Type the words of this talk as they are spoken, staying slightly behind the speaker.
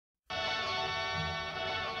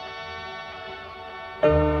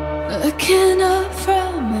looking up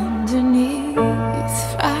from underneath,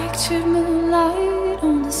 fractured moonlight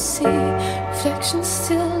on the sea. Reflections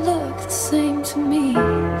still look the same to me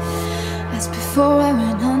as before I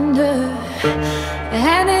went under.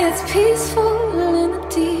 And it's peaceful in the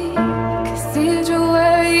deep cathedral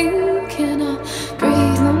where you cannot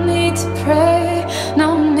breathe. No need to pray, no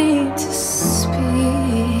need to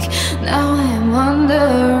speak. Now I'm under,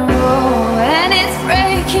 oh, and it's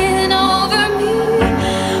breaking over me.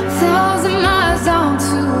 1,000 miles down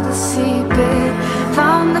to the seabed,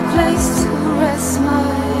 found a place to rest my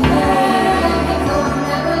head. Never let me go,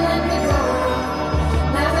 never let me go,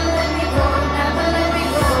 never let me go, never let me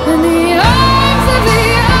go. In the arms of the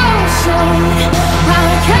ocean I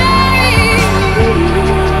carry you.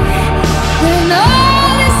 When all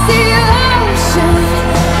this the ocean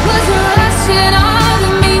was rushing on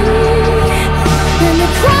me, and the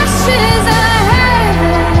crushes I had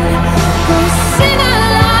for a sinner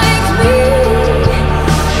like me.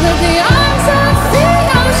 Let the arms of the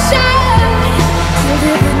ocean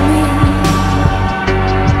deliver me.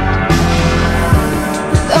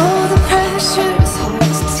 Though the pressure's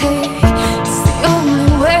hard to take, it's the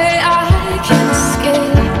only way I can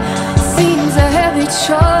escape. Seems a heavy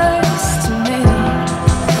choice to make,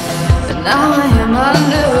 but now I am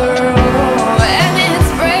under, oh, and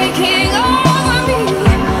it's breaking over me.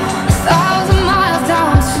 1,000 miles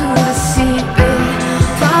down to the seabed,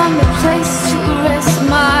 found a place to rest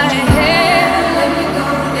my head. Let me go,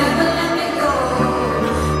 never let me go,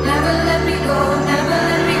 never let me go, never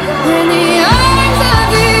let me go. In the arms of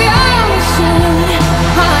the ocean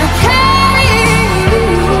I carry you,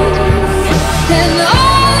 and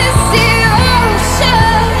all this the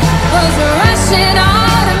ocean was rushing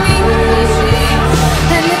out of me,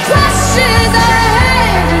 and the crushes I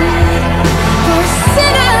had for a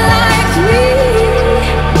sinner like me.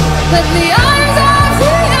 Let the arms of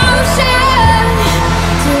the ocean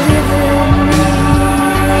deliver me.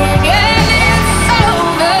 And it's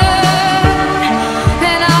over,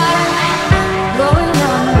 and I'm going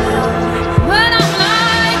under. When I'm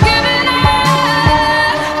not giving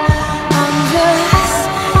up, I'm just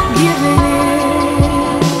giving in.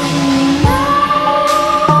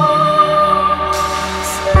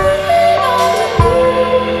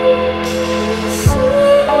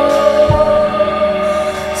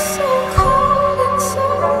 So cold and so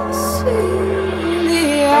sweet in the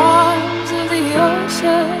arms of the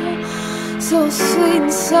ocean, so sweet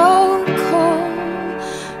and so cold,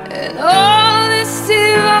 and all this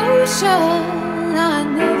devotion I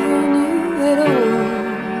never knew at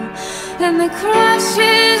all, and the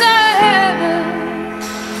crashes I ever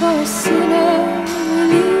for a sinner